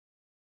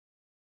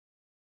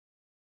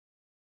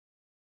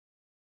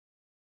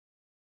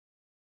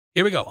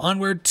Here we go.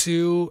 Onward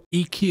to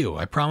EQ.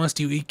 I promised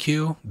you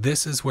EQ.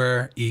 This is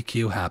where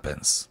EQ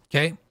happens.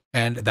 Okay.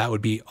 And that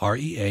would be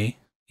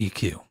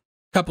reaEQ.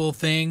 Couple of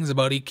things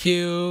about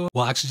EQ.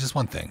 Well, actually just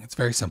one thing. It's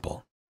very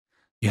simple.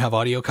 You have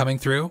audio coming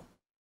through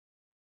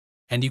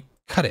and you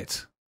cut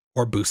it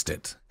or boost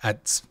it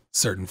at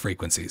certain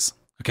frequencies.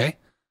 Okay.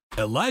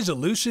 Elijah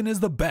Lucian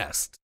is the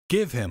best.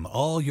 Give him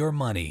all your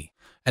money.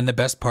 And the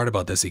best part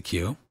about this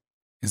EQ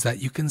is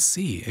that you can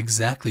see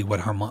exactly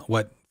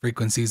what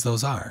frequencies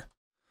those are.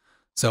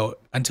 So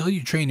until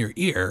you train your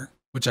ear,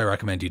 which I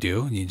recommend you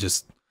do, and you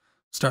just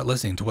start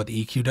listening to what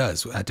the EQ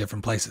does at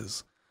different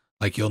places.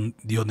 Like you'll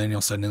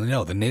suddenly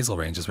know the nasal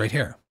range is right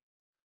here.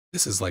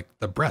 This is like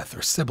the breath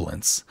or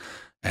sibilance.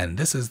 And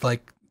this is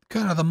like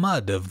kind of the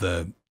mud of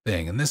the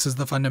thing. And this is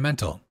the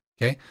fundamental.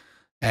 Okay.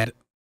 And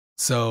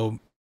so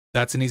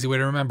that's an easy way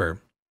to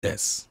remember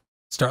this.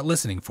 Start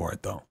listening for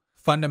it though.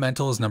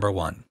 Fundamental is number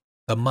one.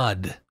 The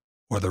mud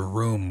or the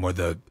room or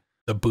the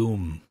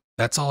boom.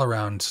 That's all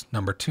around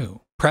number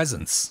two.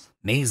 Presence,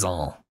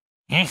 nasal.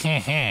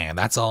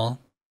 That's all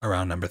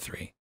around number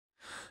three.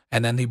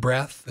 And then the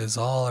breath is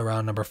all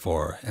around number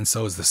four. And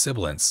so is the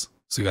sibilance.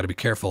 So you got to be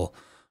careful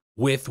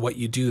with what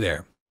you do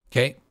there.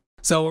 Okay.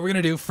 So what we're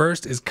going to do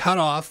first is cut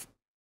off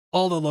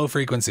all the low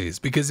frequencies,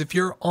 because if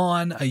you're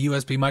on a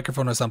USB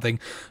microphone or something,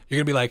 you're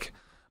going to be like,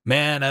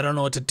 man, I don't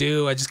know what to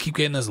do. I just keep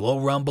getting this low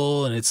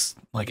rumble and it's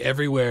like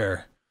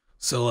everywhere.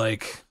 So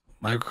like,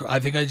 I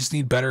think I just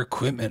need better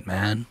equipment,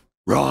 man.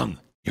 Wrong.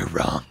 You're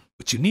wrong.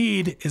 What you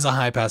need is a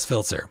high pass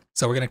filter.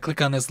 So we're going to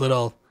click on this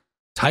little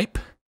type.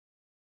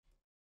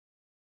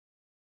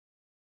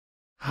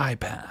 High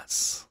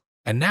pass.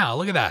 And now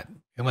look at that.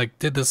 It like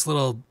did this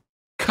little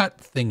cut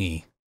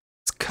thingy.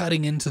 It's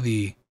cutting into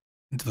the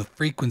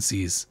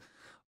frequencies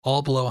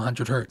all below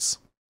 100 hertz.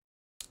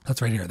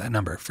 That's right here, that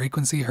number,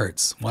 frequency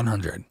hertz,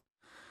 100.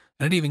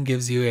 And it even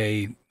gives you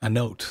a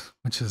note,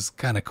 which is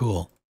kind of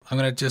cool. I'm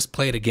going to just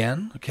play it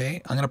again,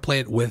 okay? I'm going to play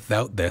it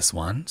without this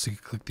one. So you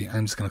click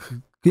I'm just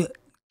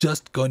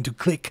going to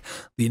click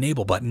the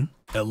enable button.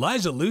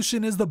 Elijah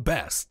Lucian is the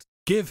best.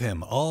 Give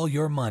him all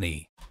your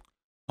money.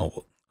 Oh,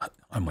 well,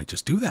 I might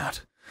just do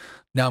that.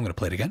 Now I'm going to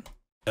play it again.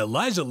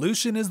 Elijah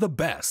Lucian is the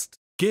best.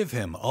 Give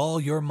him all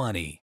your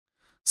money.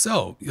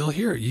 So you'll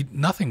hear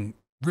nothing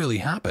really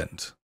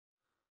happened.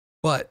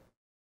 But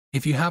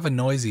if you have a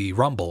noisy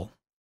rumble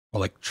or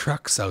like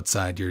trucks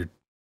outside your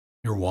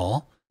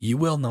wall, you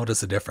will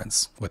notice a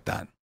difference with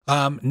that.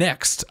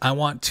 Next,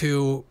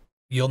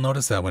 you'll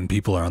notice that when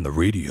people are on the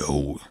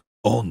radio,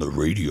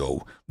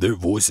 their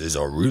voices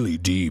are really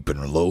deep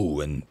and low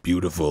and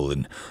beautiful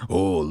and,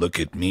 oh, look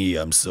at me,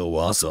 I'm so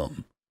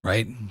awesome,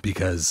 right?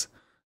 Because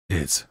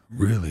it's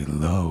really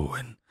low,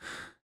 and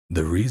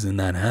the reason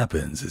that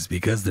happens is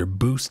because they're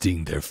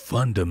boosting their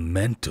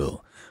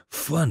fundamental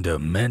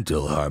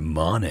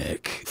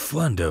harmonic.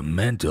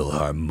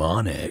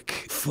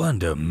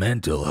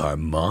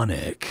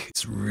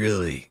 It's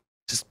really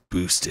just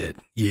boosted.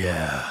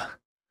 Yeah.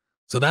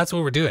 So that's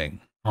what we're doing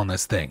on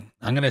this thing.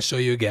 I'm going to show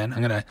you again.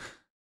 I'm going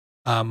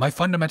to, my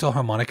fundamental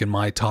harmonic and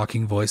my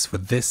talking voice for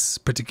this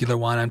particular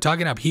one, I'm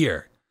talking up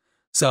here.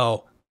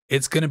 So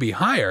it's going to be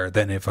higher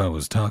than if I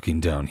was talking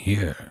down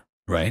here,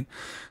 right?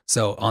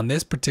 So on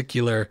this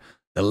particular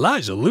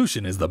Elijah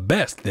Lucian is the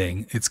best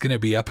thing, it's going to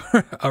be up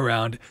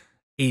around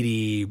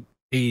 80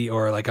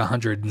 or like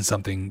 100 and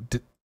something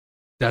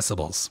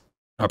decibels.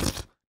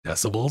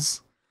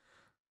 Decibels?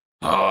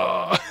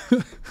 Oh.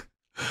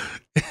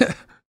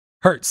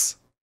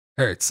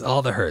 Hertz,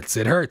 all the hertz.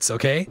 It hurts,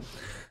 okay?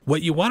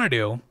 What you want to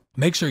do,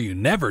 make sure you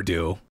never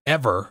do,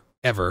 ever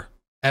for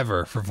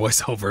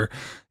voiceover,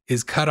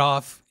 is cut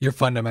off your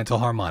fundamental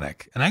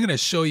harmonic. And I'm going to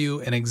show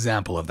you an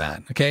example of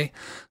that, okay?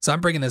 So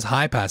I'm bringing this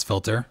high pass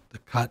filter, the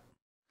cut.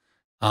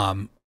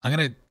 I'm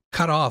going to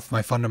cut off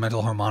my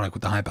fundamental harmonic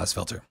with the high pass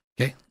filter,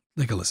 okay?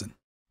 Take a listen.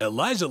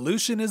 Elijah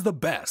Lucian is the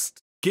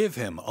best. Give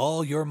him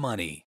all your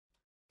money.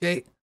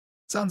 Okay?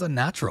 Sounds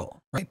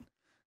unnatural, right?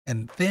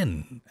 And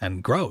thin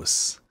and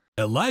gross.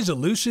 Elijah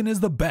Lucian is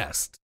the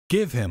best.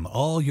 Give him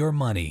all your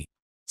money.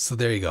 So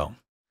there you go.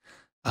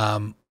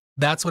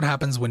 That's what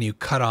happens when you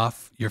cut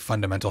off your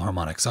fundamental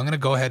harmonic. So I'm going to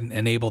go ahead and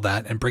enable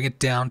that and bring it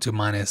down to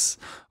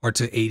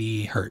to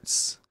 80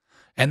 hertz.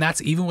 And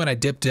that's even when I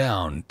dip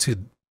down to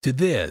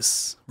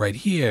this right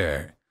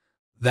here.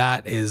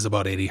 That is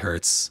about 80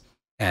 hertz.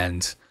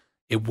 And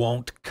it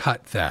won't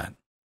cut that.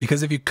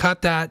 Because if you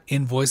cut that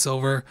in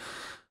voiceover,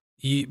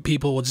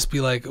 people will just be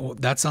like, oh,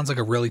 that sounds like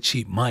a really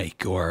cheap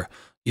mic, or,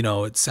 you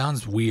know, it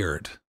sounds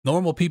weird.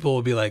 Normal people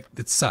will be like,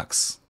 it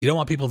sucks. You don't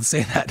want people to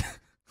say that,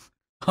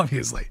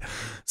 obviously.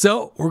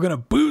 So we're going to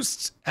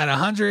boost at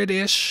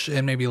 100-ish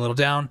and maybe a little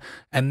down,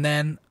 and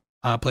then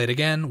play it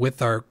again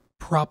with our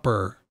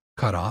proper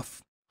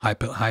cutoff,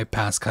 high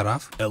pass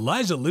cutoff.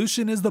 Elijah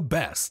Lucian is the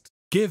best.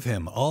 Give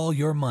him all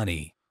your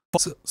money.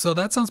 So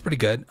that sounds pretty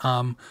good.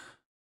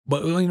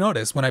 But you'll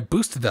notice when I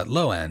boosted that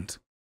low end,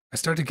 I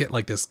started to get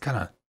like this kind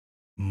of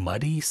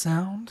muddy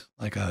sound,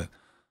 like a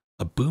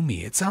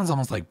boomy. It sounds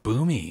almost like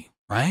boomy,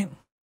 right?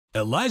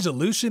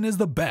 Elijahlution is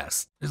the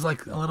best. There's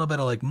like a little bit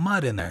of like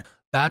mud in there.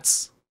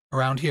 That's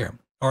around here,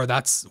 or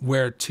that's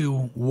where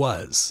 2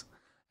 was.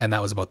 And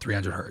that was about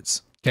 300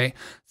 hertz. Okay.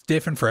 It's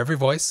different for every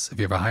voice. If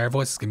you have a higher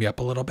voice, it's going to be up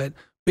a little bit.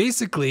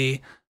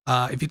 Basically,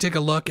 if you take a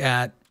look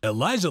at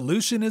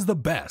Elijahlution is the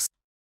best.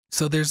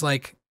 So there's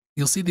like,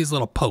 you'll see these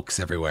little pokes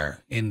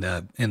everywhere in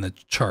the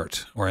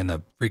chart or in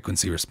the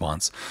frequency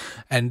response.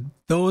 And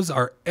those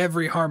are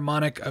every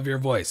harmonic of your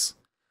voice.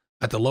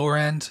 At the lower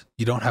end,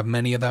 you don't have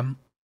many of them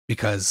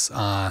because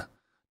don't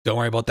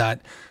worry about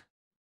that.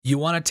 You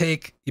want to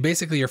take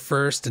basically your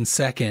first and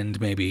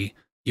second, maybe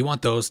you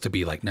want those to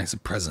be like nice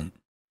and present.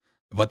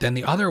 But then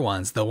the other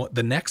ones,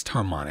 the next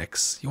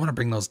harmonics, you want to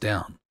bring those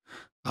down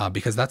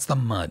because that's the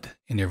mud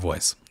in your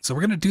voice. So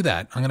we're going to do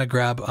that. I'm going to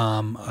grab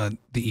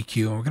the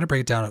EQ and we're going to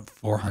break it down at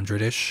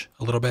 400-ish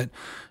a little bit.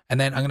 And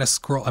then I'm going to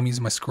scroll. I'm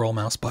using my scroll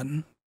mouse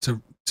button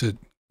to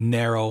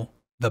narrow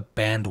the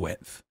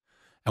bandwidth.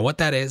 And what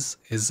that is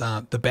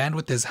the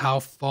bandwidth is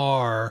how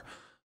far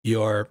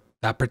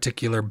that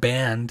particular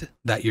band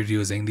that you're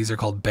using. These are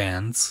called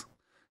bands.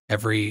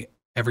 Every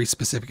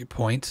specific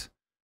point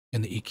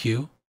in the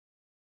EQ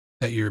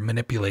that you're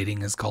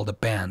manipulating is called a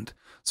band.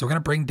 So we're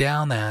going to bring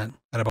down that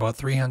at about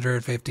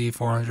 350,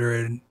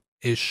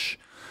 400-ish.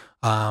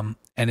 And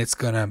it's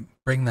going to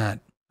bring that.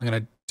 I'm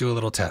going to do a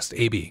little test.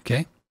 AB,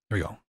 okay? Here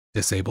we go.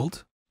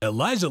 Disabled.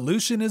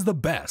 Elijahlution is the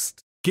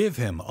best. Give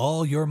him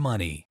all your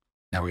money.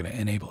 Now we're going to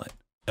enable it.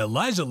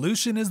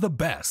 Elijahlution is the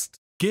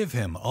best. Give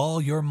him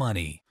all your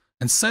money.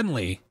 And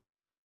suddenly,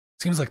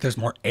 it seems like there's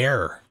more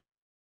air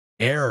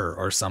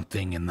or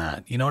something in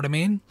that. You know what I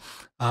mean?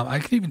 I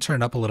can even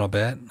turn it up a little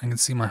bit. I can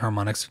see my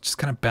harmonics just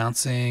kind of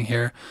bouncing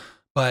here,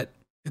 but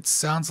it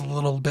sounds a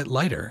little bit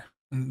lighter.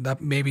 And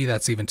maybe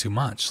that's even too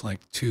much, like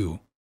 2.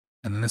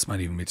 And then this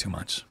might even be too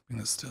much. Bring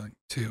this to like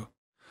 2. You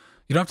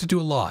don't have to do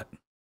a lot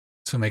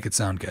to make it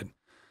sound good.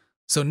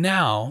 So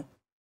now,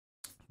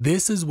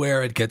 this is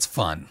where it gets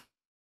fun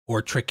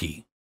or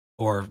tricky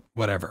or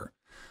whatever.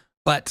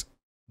 But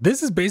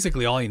this is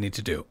basically all you need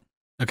to do.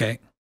 Okay?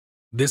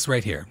 This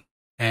right here.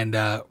 And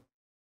what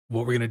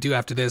we're going to do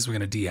after this, we're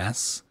going to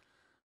de-ess.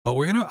 But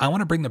I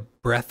want to bring the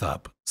breath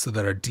up so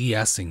that our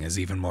de-essing is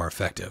even more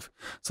effective.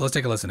 So let's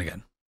take a listen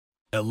again.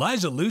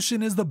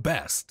 Elijahlution is the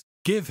best.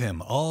 Give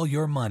him all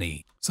your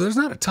money. So there's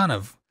not a ton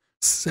of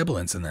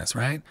sibilance in this,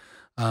 right?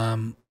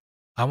 I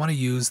want to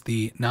use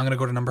now I'm going to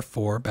go to number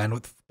 4,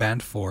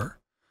 band 4.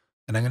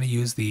 And I'm going to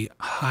use the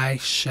high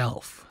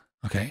shelf.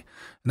 Okay.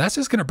 And that's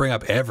just going to bring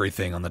up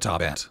everything on the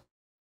top end.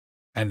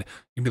 And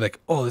you'd be like,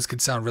 oh, this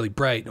could sound really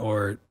bright,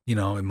 or,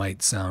 it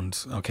might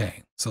sound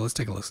okay. So let's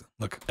take a listen.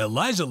 Look,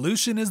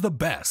 Elijahlution is the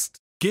best.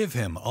 Give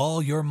him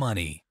all your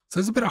money. So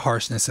there's a bit of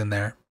harshness in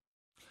there.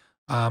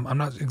 I'm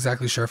not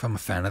exactly sure if I'm a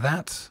fan of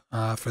that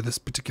for this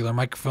particular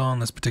microphone,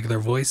 this particular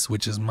voice,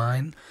 which is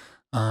mine.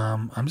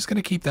 I'm just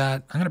going to keep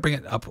that. I'm going to bring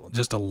it up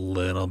just a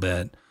little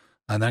bit,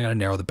 and then I'm going to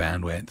narrow the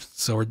bandwidth.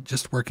 So we're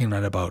just working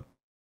at about,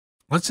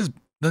 let's just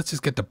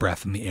get the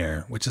breath in the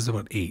air, which is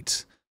about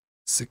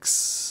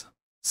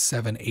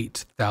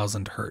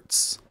 8,000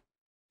 hertz.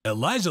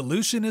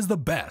 Elijahlution is the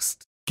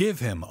best. Give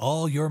him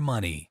all your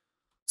money.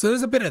 So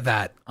there's a bit of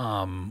that.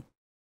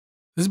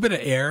 There's a bit of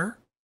air.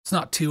 It's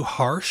not too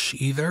harsh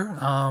either.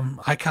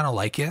 I kind of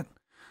like it.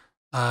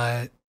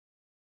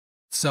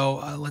 So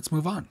let's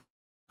move on.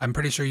 I'm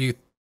pretty sure you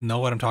know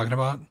what I'm talking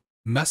about.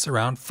 Mess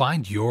around.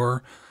 Find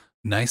your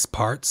nice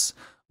parts.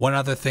 One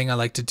other thing I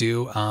like to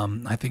do,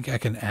 I think I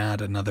can add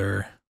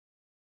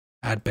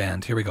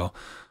band. Here we go.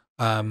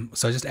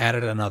 So I just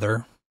added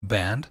another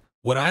band.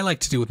 What I like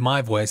to do with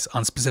my voice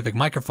on specific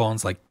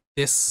microphones, like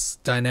this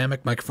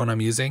dynamic microphone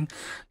I'm using,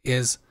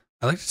 is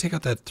I like to take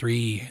out that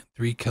 3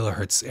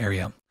 kilohertz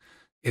area.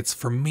 It's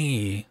for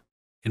me,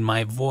 in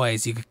my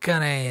voice, you could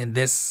kind of,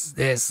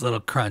 this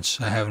little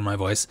crunch I have in my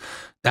voice,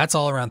 that's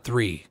all around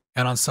 3.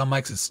 And on some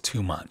mics, it's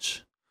too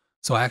much.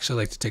 So I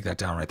actually like to take that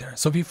down right there.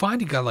 So if you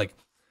find you got like,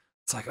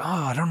 it's like, oh,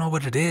 I don't know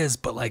what it is,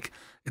 but like,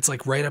 it's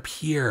like right up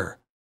here.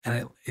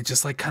 And it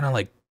just like kind of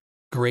like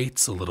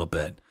grates a little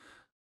bit.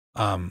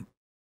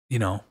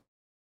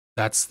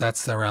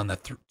 That's around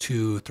the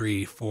 2,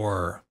 3,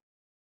 4.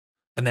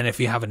 And then if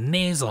you have a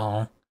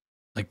nasal,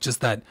 like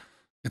just that,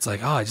 it's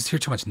like, oh, I just hear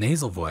too much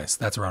nasal voice.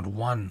 That's around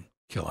 1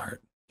 kilohertz.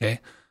 Okay.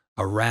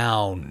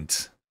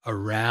 Around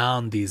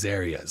these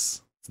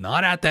areas. It's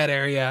not at that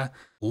area.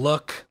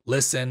 Look,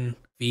 listen,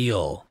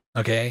 feel.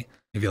 Okay.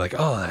 If you're like,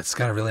 oh, that's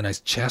got a really nice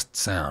chest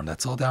sound.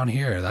 That's all down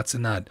here. That's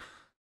in that,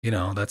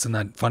 that's in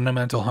that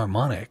fundamental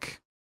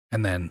harmonic.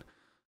 And then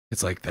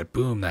it's like that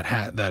boom,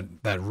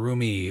 that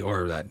roomy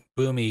or that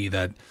boomy,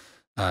 that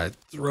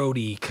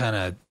throaty kind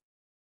of,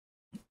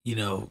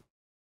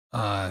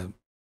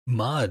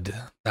 mud.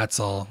 That's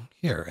all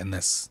here in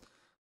this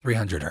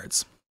 300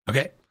 hertz.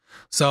 Okay.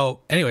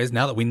 So anyways,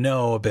 now that we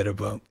know a bit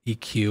about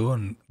EQ,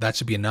 and that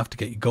should be enough to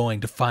get you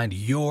going to find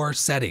your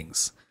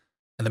settings.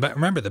 And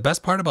remember, the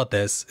best part about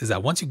this is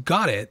that once you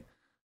got it,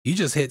 you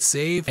just hit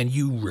save and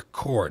you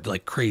record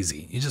like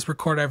crazy. You just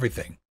record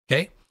everything.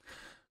 Okay.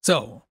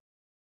 So